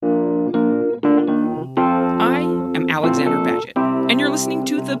and you're listening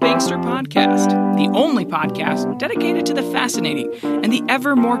to the Bankster Podcast, the only podcast dedicated to the fascinating and the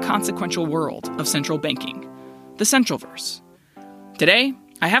ever more consequential world of central banking, the Centralverse. Today,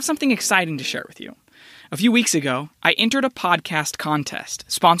 I have something exciting to share with you. A few weeks ago, I entered a podcast contest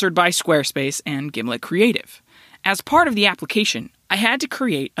sponsored by Squarespace and Gimlet Creative. As part of the application, I had to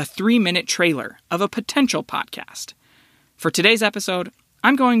create a 3-minute trailer of a potential podcast. For today's episode,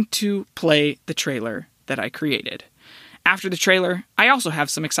 I'm going to play the trailer that I created. After the trailer, I also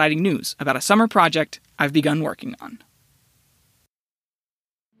have some exciting news about a summer project I've begun working on.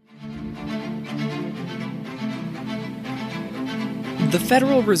 The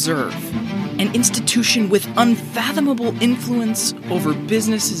Federal Reserve, an institution with unfathomable influence over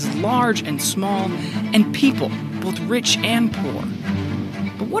businesses large and small, and people, both rich and poor.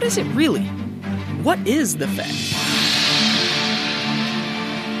 But what is it really? What is the Fed?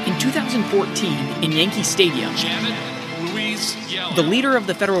 In 2014, in Yankee Stadium, the leader of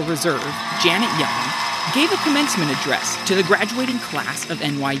the Federal Reserve, Janet Yellen, gave a commencement address to the graduating class of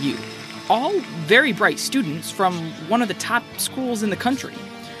NYU. All very bright students from one of the top schools in the country.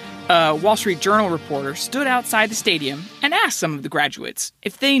 A Wall Street Journal reporter stood outside the stadium and asked some of the graduates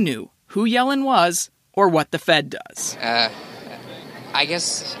if they knew who Yellen was or what the Fed does. I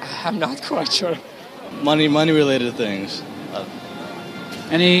guess I'm not quite sure. Money-related things.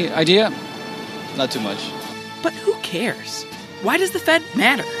 Any idea? Not too much. But who cares? Why does the Fed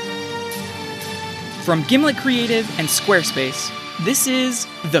matter? From Gimlet Creative and Squarespace, this is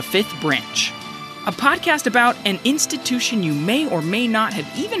The Fifth Branch, a podcast about an institution you may or may not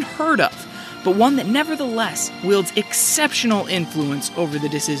have even heard of, but one that nevertheless wields exceptional influence over the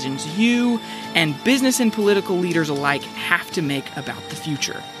decisions you and business and political leaders alike have to make about the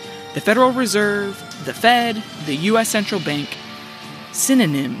future. The Federal Reserve, the Fed, the U.S. Central Bank,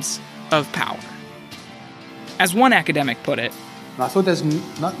 synonyms of power. As one academic put it, I thought there's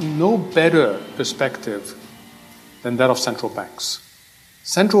no better perspective than that of central banks.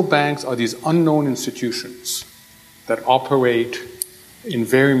 Central banks are these unknown institutions that operate in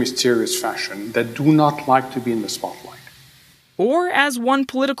very mysterious fashion that do not like to be in the spotlight. Or as one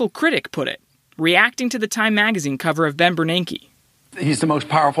political critic put it, reacting to the Time magazine cover of Ben Bernanke. He's the most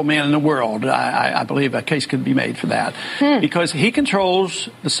powerful man in the world. I believe a case could be made for that. Because he controls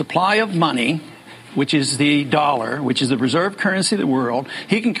the supply of money, which is the dollar, which is the reserve currency of the world.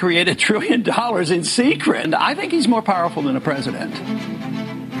 He can create $1 trillion in secret. I think he's more powerful than a president.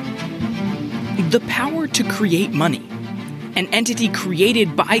 The power to create money. An entity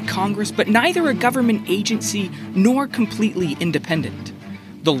created by Congress, but neither a government agency nor completely independent.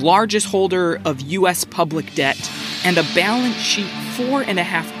 The largest holder of U.S. public debt and a balance sheet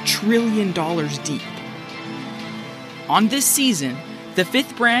 $4.5 trillion deep. On this season, The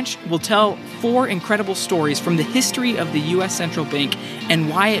Fifth Branch will tell 4 incredible stories from the history of the U.S. Central Bank and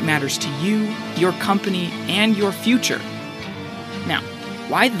why it matters to you, your company, and your future. Now,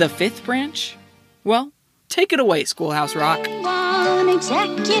 why the Fifth Branch? Well, take it away, Schoolhouse Rock. One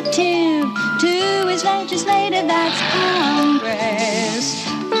executive, 2 is legislative, that's Congress.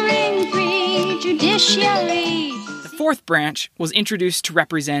 Ring 3, judiciary. The fourth branch was introduced to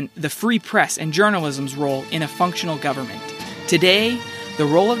represent the free press and journalism's role in a functional government. Today, the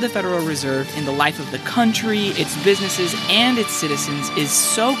role of the Federal Reserve in the life of the country, its businesses, and its citizens is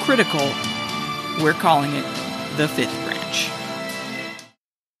so critical, we're calling it the Fifth Branch.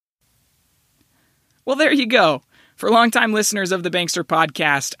 Well, there you go. For longtime listeners of the Bankster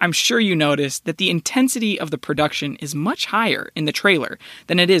Podcast, I'm sure you noticed that the intensity of the production is much higher in the trailer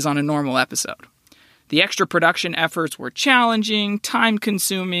than it is on a normal episode. The extra production efforts were challenging,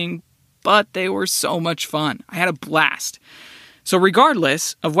 time-consuming, but they were so much fun. I had a blast. So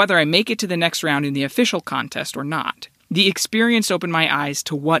regardless of whether I make it to the next round in the official contest or not, the experience opened my eyes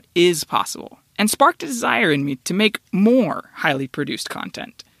to what is possible and sparked a desire in me to make more highly produced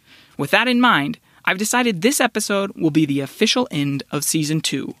content. With that in mind, I've decided this episode will be the official end of Season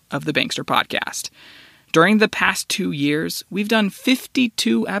 2 of the Bankster Podcast. During the past 2 years, we've done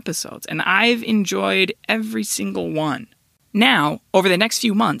 52 episodes, and I've enjoyed every single one. Now, over the next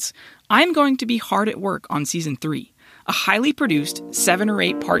few months, I'm going to be hard at work on Season 3, a highly produced 7 or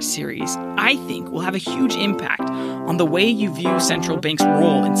 8 part series I think will have a huge impact on the way you view central bank's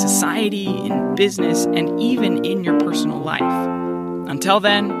role in society, in business, and even in your personal life. Until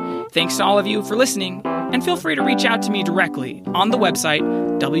then, thanks to all of you for listening, and feel free to reach out to me directly on the website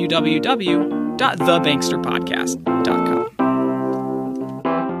www.thebanksterpodcast.com.